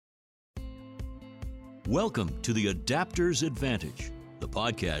Welcome to the Adapter's Advantage, the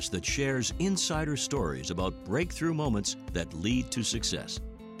podcast that shares insider stories about breakthrough moments that lead to success.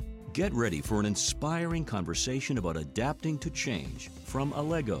 Get ready for an inspiring conversation about adapting to change from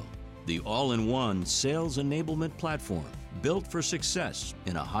Allego, the all-in-one sales enablement platform built for success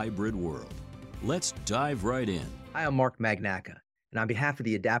in a hybrid world. Let's dive right in. Hi, I'm Mark Magnacca, and on behalf of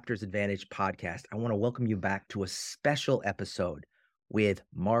the Adapter's Advantage podcast, I want to welcome you back to a special episode with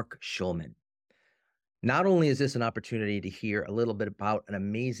Mark Schulman. Not only is this an opportunity to hear a little bit about an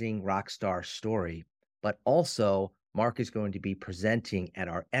amazing Rockstar story, but also Mark is going to be presenting at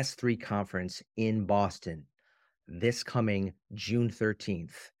our S3 conference in Boston this coming June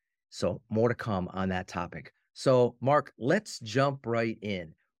 13th. So more to come on that topic. So Mark, let's jump right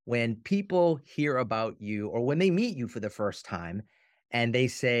in. When people hear about you or when they meet you for the first time and they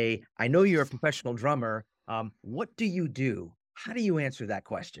say, I know you're a professional drummer, what do you do? How do you answer that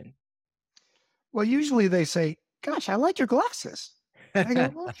question? Well, usually they say, gosh, I like your glasses. I go,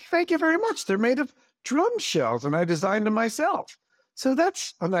 well, thank you very much. They're made of drum shells and I designed them myself. So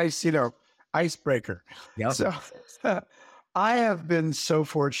that's a nice, icebreaker. Yep. So I have been so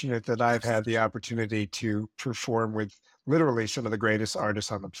fortunate that I've had the opportunity to perform with literally some of the greatest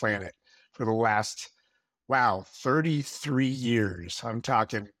artists on the planet for the last, 33 years. I'm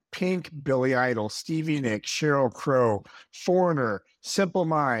talking Pink, Billy Idol, Stevie Nicks, Sheryl Crow, Foreigner, Simple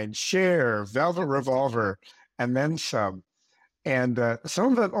Minds, Cher, Velvet Revolver, and then some. And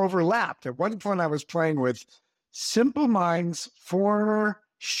some of them overlapped. At one point, I was playing with Simple Minds, Foreigner,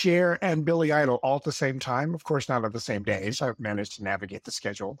 Cher, and Billy Idol all at the same time. Of course, not on the same days. I've managed to navigate the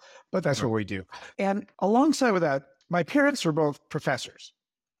schedule, but that's what we do. And alongside with that, my parents were both professors,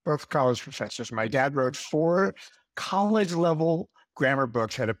 both college professors. My dad wrote 4 college-level grammar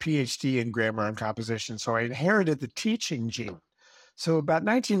books, had a PhD in grammar and composition. So I inherited the teaching gene. So about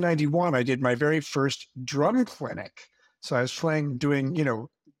 1991, I did my very first drum clinic. So I was doing,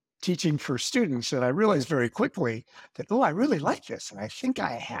 teaching for students. And I realized very quickly that, I really like this. And I think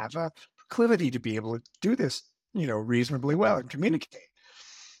I have a proclivity to be able to do this, reasonably well and communicate.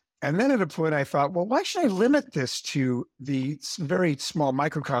 And then at a point I thought, well, why should I limit this to the very small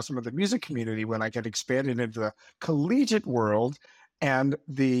microcosm of the music community when I can expand it into the collegiate world and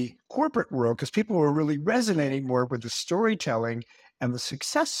the corporate world? Because people were really resonating more with the storytelling and the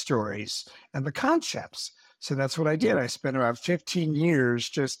success stories and the concepts. So that's what I did. I spent about 15 years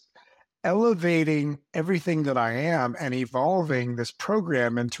just elevating everything that I am and evolving this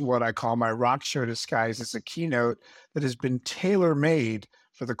program into what I call my rock show disguised as a keynote that has been tailor-made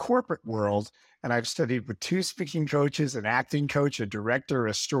for the corporate world. And I've studied with 2 speaking coaches, an acting coach, a director,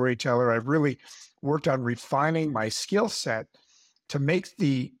 a storyteller. I've really worked on refining my skill set to make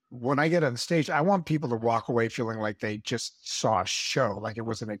when I get on stage, I want people to walk away feeling like they just saw a show, like it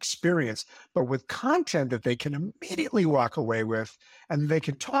was an experience, but with content that they can immediately walk away with and they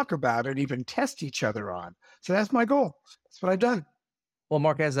can talk about and even test each other on. So that's my goal. That's what I've done. Well,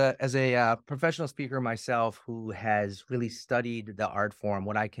 Mark, as a professional speaker myself who has really studied the art form,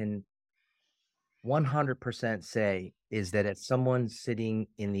 what I can 100% say is that as someone sitting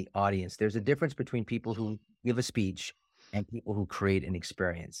in the audience, there's a difference between people who give a speech and people who create an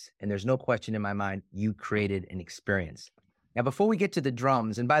experience. And there's no question in my mind, you created an experience. Now, before we get to the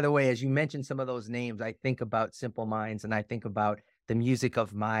drums, and by the way, as you mentioned some of those names, I think about Simple Minds and I think about the music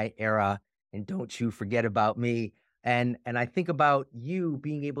of my era and Don't You Forget About Me. And I think about you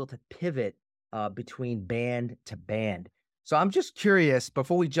being able to pivot between band to band. So I'm just curious,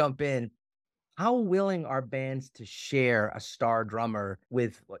 before we jump in, how willing are bands to share a star drummer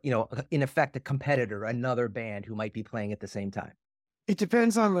with, in effect, a competitor, another band who might be playing at the same time? It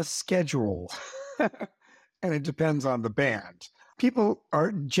depends on the schedule and it depends on the band. People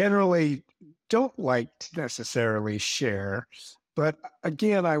generally don't like to necessarily share. But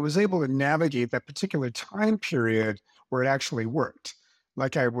again, I was able to navigate that particular time period where it actually worked.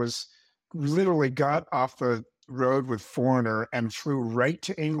 Like I was literally got off the road with Foreigner and flew right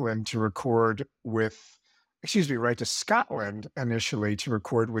to England to record right to Scotland initially to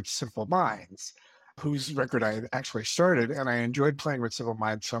record with Simple Minds, whose record I actually started. And I enjoyed playing with Simple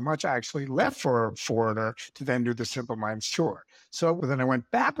Minds so much, I actually left for Foreigner to then do the Simple Minds tour. So then I went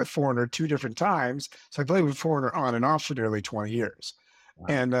back with Foreigner 2 different times. So I played with Foreigner on and off for nearly 20 years. Wow.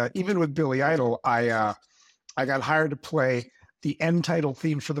 And even with Billy Idol, I got hired to play the end title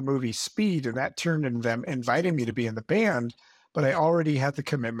theme for the movie Speed, and that turned into them inviting me to be in the band. But I already had the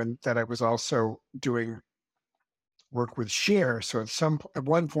commitment that I was also doing work with Cher. So at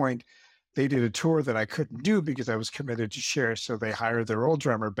one point, they did a tour that I couldn't do because I was committed to Cher. So they hired their old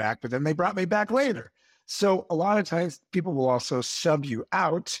drummer back, but then they brought me back later. So a lot of times people will also sub you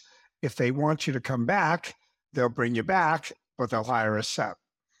out If they want you to come back, they'll bring you back, but they'll hire a sub.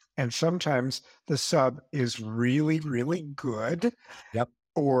 And sometimes the sub is really, really good, Yep.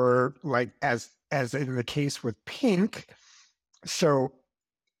 or like as in the case with Pink. So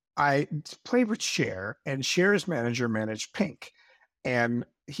I played with Cher, and Cher's manager managed Pink, and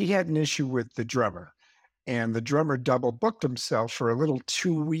he had an issue with the drummer, and the drummer double booked himself for a little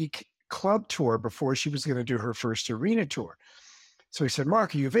 2-week club tour before she was going to do her first arena tour. So he said,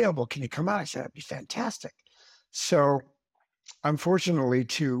 "Mark, are you available? Can you come out?" I said, "That'd be fantastic." So unfortunately,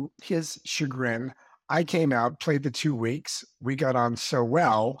 to his chagrin, I came out, played the 2 weeks. We got on so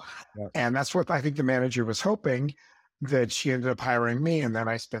well. Yep. And that's what I think the manager was hoping, that she ended up hiring me. And then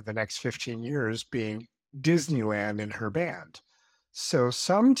I spent the next 15 years being Disneyland in her band. So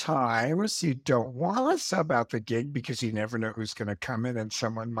sometimes you don't want to sub out the gig because you never know who's going to come in, and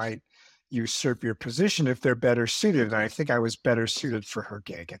someone might usurp your position if they're better suited. And I think I was better suited for her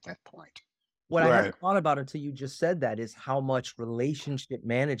gig at that point. What I Right. hadn't thought about until you just said that is how much relationship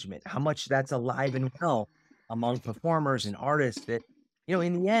management, how much that's alive and well among performers and artists, that,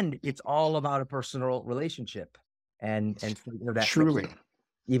 in the end, it's all about a personal relationship. And that Truly.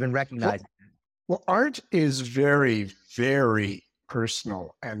 even Well, recognize. well, art is very, very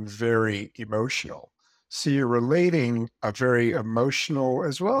personal and very emotional. So you're relating a very emotional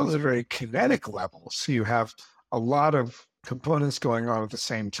as well as a very kinetic level. So you have a lot of components going on at the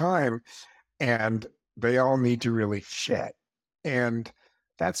same time, and they all need to really fit. And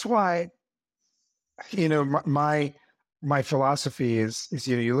that's why, my philosophy is,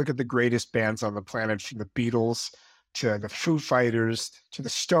 you look at the greatest bands on the planet, from the Beatles to the Foo Fighters to the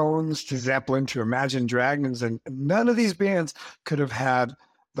Stones to Zeppelin to Imagine Dragons, and none of these bands could have had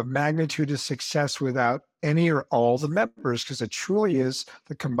the magnitude of success without any or all the members, because it truly is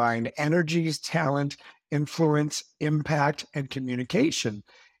the combined energies, talent, influence, impact, and communication.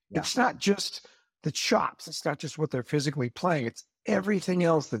 Yeah. It's not just the chops. It's not just what they're physically playing. It's everything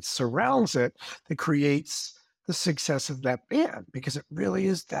else that surrounds it that creates the success of that band, because it really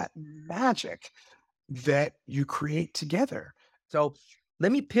is that magic that you create together. So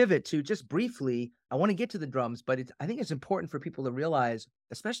let me pivot to, just briefly, I want to get to the drums, but I think it's important for people to realize,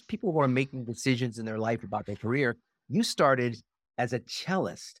 especially people who are making decisions in their life about their career, you started as a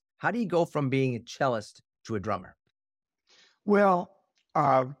cellist. How do you go from being a cellist to a drummer? Well,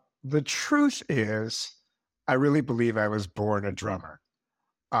 uh, the truth is, I really believe I was born a drummer.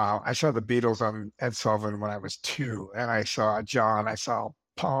 I saw the Beatles on Ed Sullivan when I was 2, and I saw John, I saw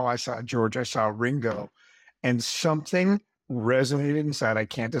Paul, I saw George, I saw Ringo, and something resonated inside. I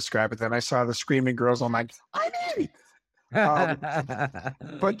can't describe it. Then I saw the Screaming Girls. I'm like, I'm in.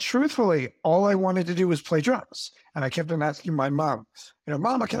 But truthfully, all I wanted to do was play drums. And I kept on asking my mom,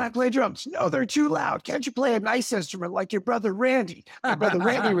 "Mama, can I play drums?" "No, they're too loud. Can't you play a nice instrument like your brother Randy?" My brother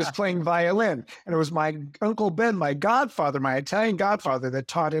Randy was playing violin, and it was my Uncle Ben, my godfather, my Italian godfather, that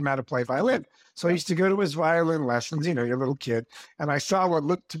taught him how to play violin. So I used to go to his violin lessons, you're a little kid, and I saw what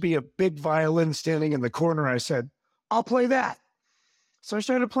looked to be a big violin standing in the corner. I said, "I'll play that." So I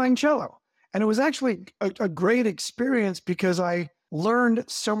started playing cello. And it was actually a great experience, because I learned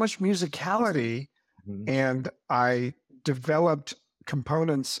so much musicality, Mhm. and I developed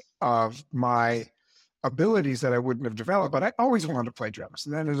components of my abilities that I wouldn't have developed. But I always wanted to play drums.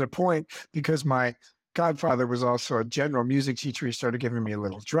 And then at a point, because my godfather was also a general music teacher, he started giving me a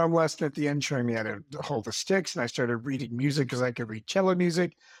little drum lesson at the end, showing me how to hold the sticks. And I started reading music because I could read cello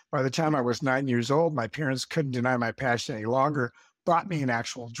music. By the time I was 9 years old, my parents couldn't deny my passion any longer, bought me an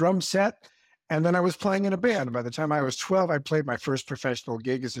actual drum set. And then I was playing in a band. By the time I was 12, I played my first professional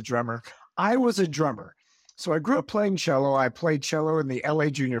gig as a drummer. I was a drummer. So I grew up playing cello. I played cello in the LA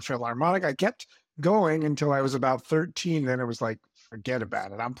Junior Philharmonic. I kept going until I was about 13. Then it was like, forget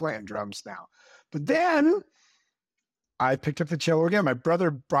about it. I'm playing drums now. But then I picked up the cello again. My brother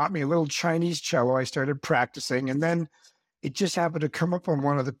brought me a little Chinese cello. I started practicing. And then it just happened to come up on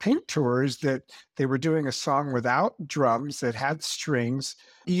one of the Pink tours that they were doing a song without drums that had strings.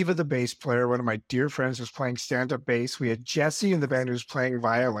 Eva, the bass player, one of my dear friends, was playing stand-up bass. We had Jesse in the band who was playing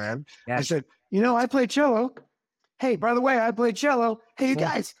violin. I Yes. said, I play cello. Hey, by the way, I play cello. Hey, you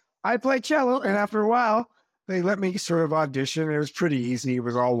guys, I play cello. And after a while, they let me sort of audition. It was pretty easy. It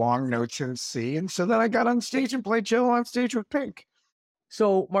was all long notes in C. And so then I got on stage and played cello on stage with Pink.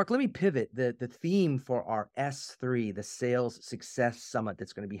 So, Mark, let me pivot. The theme for our S3, the Sales Success Summit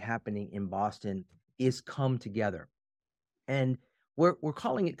that's going to be happening in Boston, is Come Together. And we're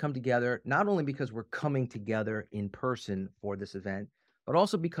calling it Come Together, not only because we're coming together in person for this event, but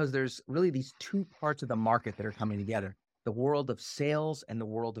also because there's really these two parts of the market that are coming together: the world of sales and the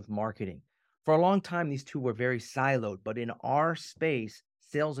world of marketing. For a long time, these two were very siloed, but in our space,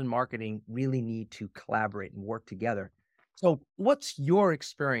 sales and marketing really need to collaborate and work together. So what's your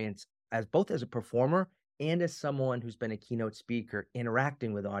experience as both as a performer and as someone who's been a keynote speaker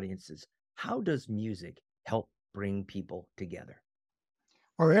interacting with audiences? How does music help bring people together?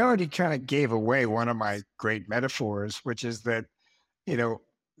 Well, they already kind of gave away one of my great metaphors, which is that, you know,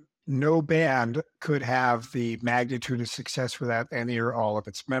 no band could have the magnitude of success without any or all of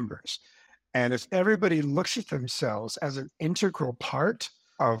its members. And if everybody looks at themselves as an integral part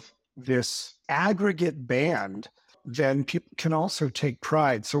of this aggregate band, then people can also take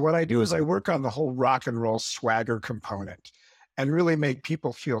pride. So, what I do is I work on the whole rock and roll swagger component and really make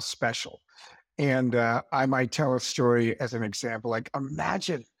people feel special. And I might tell a story as an example. Like,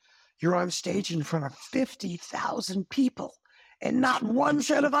 imagine you're on stage in front of 50,000 people and not one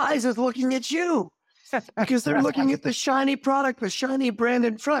set of eyes is looking at you because they're looking at the shiny product, the shiny brand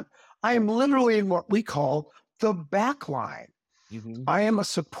in front. I am literally in what we call the back line. Mhm. I am a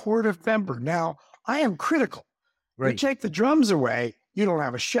supportive member. Now, I am critical. You Right, take the drums away, you don't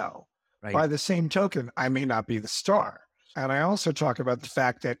have a show. right. By the same token, I may not be the star. And I also talk about the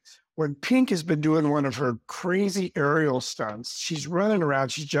fact that when Pink has been doing one of her crazy aerial stunts, she's running around,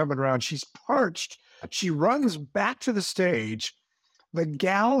 she's jumping around, she's parched. She runs back to the stage. The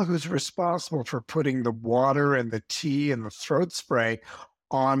gal who's responsible for putting the water and the tea and the throat spray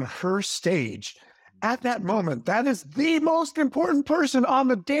on her stage, at that moment, that is the most important person on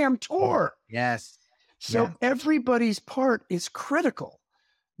the damn tour. Yes. So Yeah. everybody's part is critical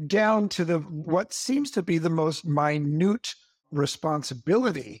down to the what seems to be the most minute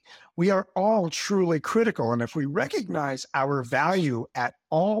responsibility. We are all truly critical. And if we recognize our value at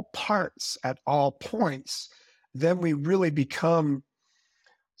all parts, at all points, then we really become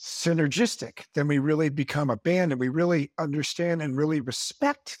synergistic. Then we really become a band and we really understand and really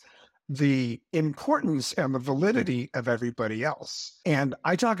respect the importance and the validity of everybody else. And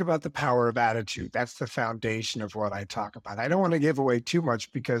I talk about the power of attitude. That's the foundation of what I talk about. I don't want to give away too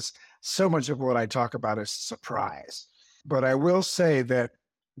much because so much of what I talk about is surprise. But I will say that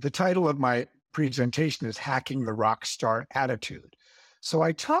the title of my presentation is Hacking the Rockstar Attitude. So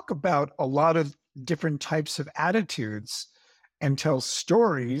I talk about a lot of different types of attitudes and tell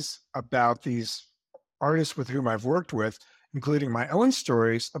stories about these artists with whom I've worked with, including my own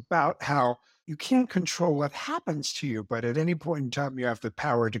stories about how you can't control what happens to you, but at any point in time, you have the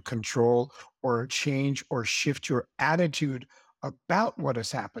power to control or change or shift your attitude about what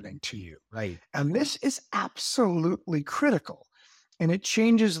is happening to you. Right. And this is absolutely critical. And it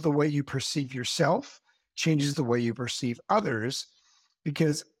changes the way you perceive yourself, changes the way you perceive others,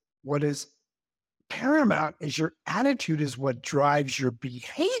 because what is paramount is your attitude is what drives your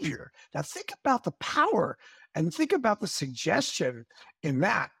behavior. Now think about the power and think about the suggestion in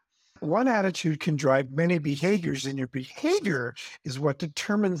that. One attitude can drive many behaviors, and your behavior is what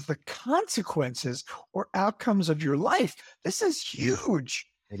determines the consequences or outcomes of your life. This is huge.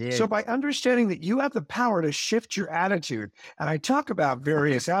 It So, is. by understanding that you have the power to shift your attitude, and I talk about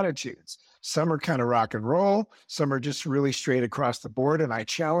various attitudes, some are kind of rock and roll, some are just really straight across the board, and I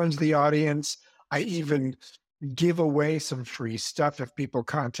challenge the audience. I even give away some free stuff if people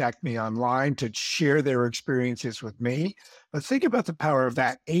contact me online to share their experiences with me. But think about the power of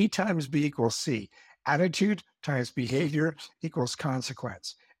that. A times B equals C. Attitude times behavior equals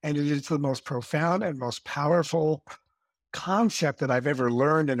consequence. And it is the most profound and most powerful concept that I've ever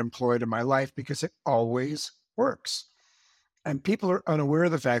learned and employed in my life because it always works. And people are unaware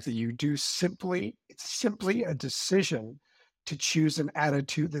of the fact that it's simply a decision to choose an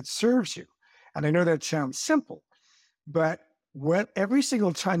attitude that serves you. And I know that sounds simple, but every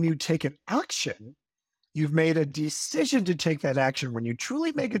single time you take an action, you've made a decision to take that action. When you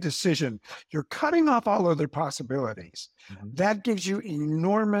truly make a decision, you're cutting off all other possibilities. Mhm. That gives you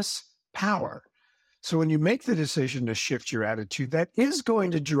enormous power. So when you make the decision to shift your attitude, that is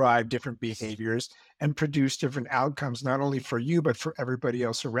going to drive different behaviors and produce different outcomes, not only for you, but for everybody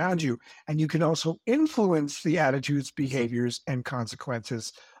else around you. And you can also influence the attitudes, behaviors, and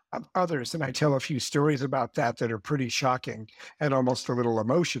consequences of others. And I tell a few stories about that that are pretty shocking and almost a little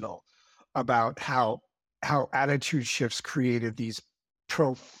emotional about how attitude shifts created these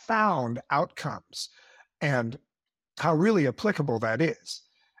profound outcomes and how really applicable that is.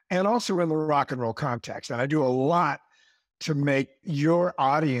 And also in the rock and roll context. And I do a lot to make your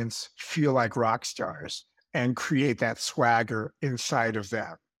audience feel like rock stars and create that swagger inside of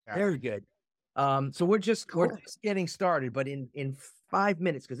them. Yeah. Very good. So we're Cool. just getting started, but in 5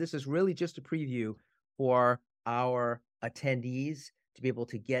 minutes, because this is really just a preview for our attendees to be able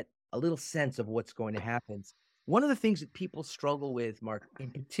to get a little sense of what's going to happen. One of the things that people struggle with, Mark,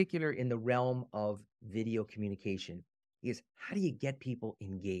 in particular in the realm of video communication, is how do you get people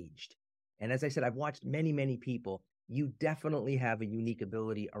engaged? And as I said, I've watched many, many people. You definitely have a unique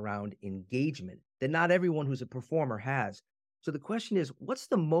ability around engagement that not everyone who's a performer has. So the question is, what's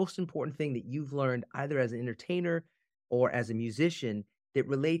the most important thing that you've learned either as an entertainer or as a musician that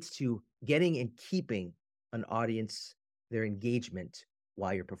relates to getting and keeping an audience, their engagement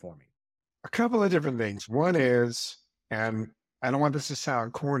while you're performing? A couple of different things. One is, and I don't want this to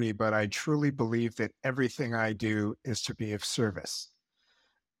sound corny, but I truly believe that everything I do is to be of service.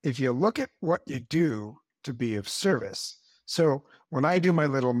 If you look at what you do to be of service, so when I do my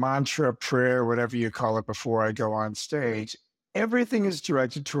little mantra, prayer, whatever you call it, before I go on stage, everything is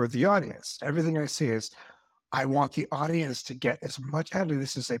directed toward the audience. Everything I say is, I want the audience to get as much out of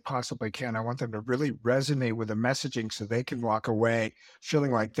this as they possibly can. I want them to really resonate with the messaging so they can walk away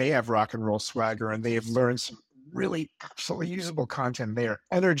feeling like they have rock and roll swagger and they have learned some really absolutely usable content. They are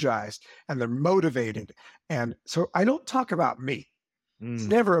energized and they're motivated. And so I don't talk about me. It's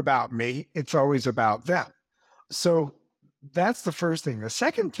never about me. It's always about them. So that's the first thing. The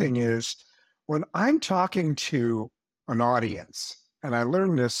second thing is when I'm talking to an audience, and I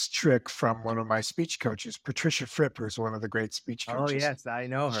learned this trick from one of my speech coaches, Patricia Fripp, who's one of the great speech Oh, coaches. yes, I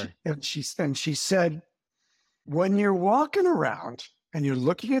know her. She said, when you're walking around and you're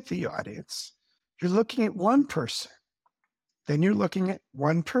looking at the audience, you're looking at one person, then you're looking at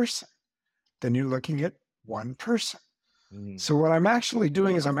one person, then you're looking at one person. So what I'm actually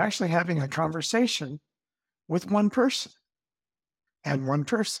doing is I'm actually having a conversation with one person and one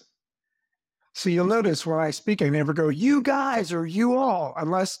person. So you'll notice when I speak, I never go, you guys or you all,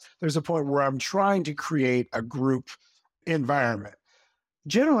 unless there's a point where I'm trying to create a group environment.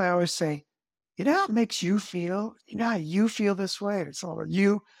 Generally, I always say, you know how it makes you feel? You know how you feel this way? It's all about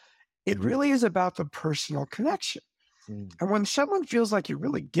you. It really is about the personal connection. And when someone feels like you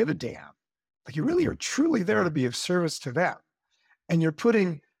really give a damn, like you really are truly there to be of service to them, and you're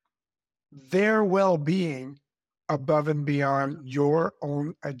putting their well-being above and beyond your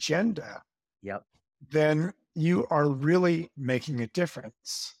own agenda, Yep. then you are really making a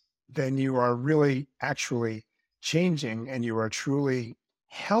difference. Then you are really actually changing and you are truly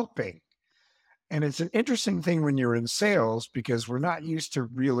helping. And it's an interesting thing when you're in sales because we're not used to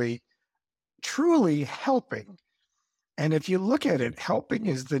really truly helping. And if you look at it, helping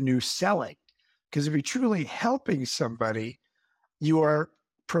is the new selling. Because if you're truly helping somebody, you are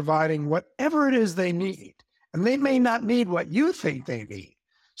providing whatever it is they need. And they may not need what you think they need.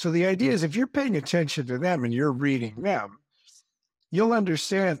 So the idea is if you're paying attention to them and you're reading them, you'll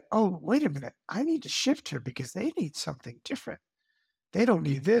understand, oh, wait a minute, I need to shift here because they need something different. They don't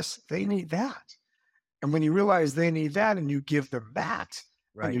need this, they need that. And when you realize they need that and you give them that,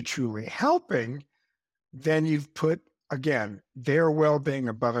 and you're truly helping, then you've put, again, their well-being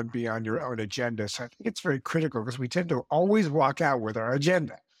above and beyond your own agenda. So I think it's very critical because we tend to always walk out with our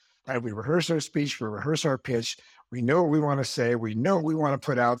agenda, right? We rehearse our speech, we rehearse our pitch, we know what we want to say, we know what we want to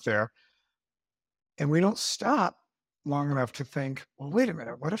put out there, and we don't stop long enough to think, well, wait a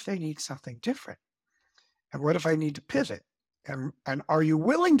minute, what if they need something different? And what if I need to pivot? And are you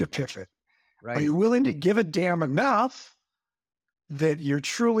willing to pivot? Are you willing to give a damn enough that you're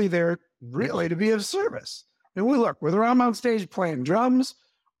truly there really to be of service? And whether I'm on stage playing drums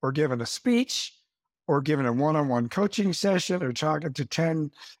or giving a speech or giving a one-on-one coaching session or talking to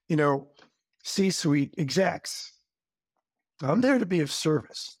 10, C-suite execs, I'm there to be of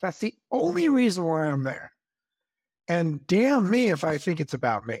service. That's the only reason why I'm there. And damn me if I think it's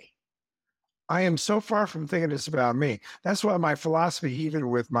about me. I am so far from thinking it's about me. That's why my philosophy, even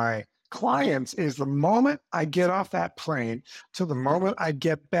with my clients, is the moment I get off that plane to the moment I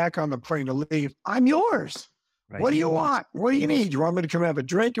get back on the plane to leave, I'm yours. Right. What do you want? What do you need? You want me to come have a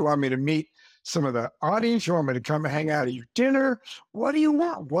drink? You want me to meet some of the audience? You want me to come and hang out at your dinner? What do you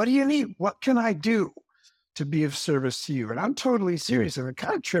want? What do you need? What can I do to be of service to you? And I'm totally serious. And it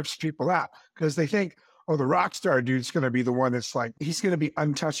kind of trips people out because they think, oh, the rock star dude's going to be the one that's like, he's going to be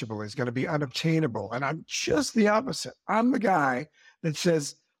untouchable. He's going to be unobtainable. And I'm just the opposite. I'm the guy that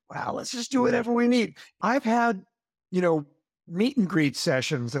says, wow, let's just do whatever we need. I've had, meet and greet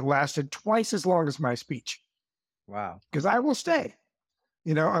sessions that lasted twice as long as my speech. Wow. Because I will stay,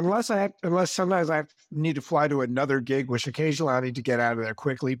 unless sometimes I need to fly to another gig, which occasionally I need to get out of there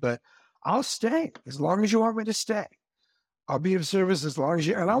quickly, but I'll stay as long as you want me to stay. I'll be of service as long as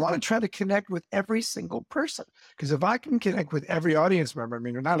and I want to try to connect with every single person. Because if I can connect with every audience member,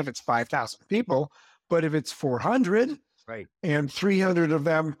 not if it's 5,000 people, but if it's 400, right, and 300 of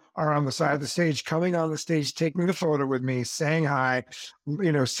them are on the side of the stage, coming on the stage, taking the photo with me, saying hi,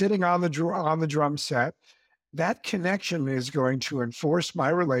 sitting on the drum set, that connection is going to enforce my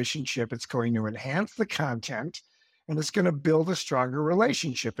relationship. It's going to enhance the content. and it's going to build a stronger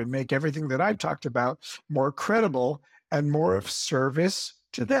relationship and make everything that I've talked about more credible and more of service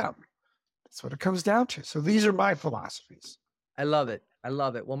to them. That's what it comes down to. So these are my philosophies. I love it. I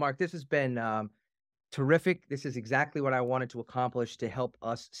love it. Well, Mark, this has been terrific. This is exactly what I wanted to accomplish to help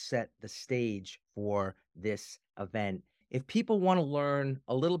us set the stage for this event. If people want to learn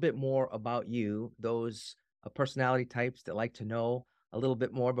a little bit more about you, those personality types that like to know a little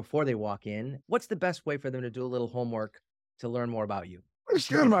bit more before they walk in, what's the best way for them to do a little homework to learn more about you? Just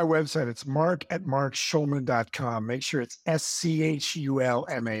go to my website. It's mark@markschulman.com. Make sure it's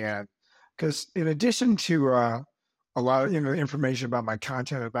SCHULMAN. Because in addition to a lot of information about my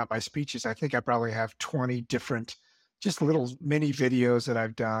content, about my speeches, I think I probably have 20 different just little mini videos that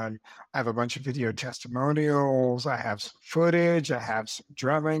I've done. I have a bunch of video testimonials. I have some footage. I have some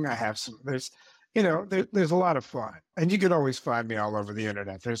drumming. I have some, there's a lot of fun. And you can always find me all over the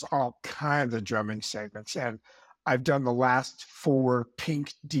internet. There's all kinds of drumming segments. And I've done the last 4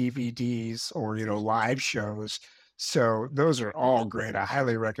 pink DVDs or, live shows. So those are all great. I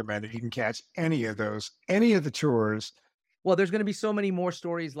highly recommend it. You can catch any of those, any of the tours. Well, there's going to be so many more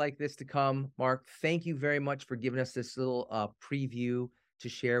stories like this to come. Mark, thank you very much for giving us this little preview to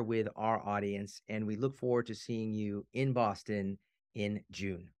share with our audience. And we look forward to seeing you in Boston in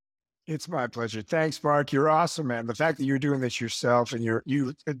June. It's my pleasure. Thanks, Mark. You're awesome, man. The fact that you're doing this yourself and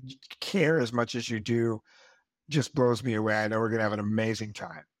you care as much as you do just blows me away. I know we're going to have an amazing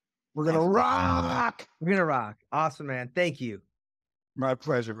time. We're going to rock. We're going to rock. Awesome, man. Thank you. My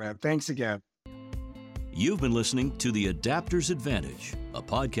pleasure, man. Thanks again. You've been listening to The Adapter's Advantage, a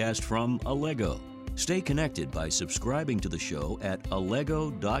podcast from Allego. Stay connected by subscribing to the show at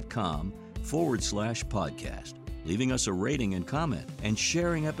allego.com/podcast, leaving us a rating and comment, and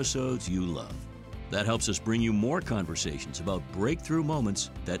sharing episodes you love. That helps us bring you more conversations about breakthrough moments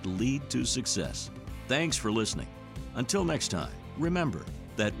that lead to success. Thanks for listening. Until next time, remember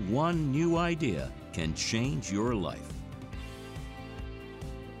that one new idea can change your life.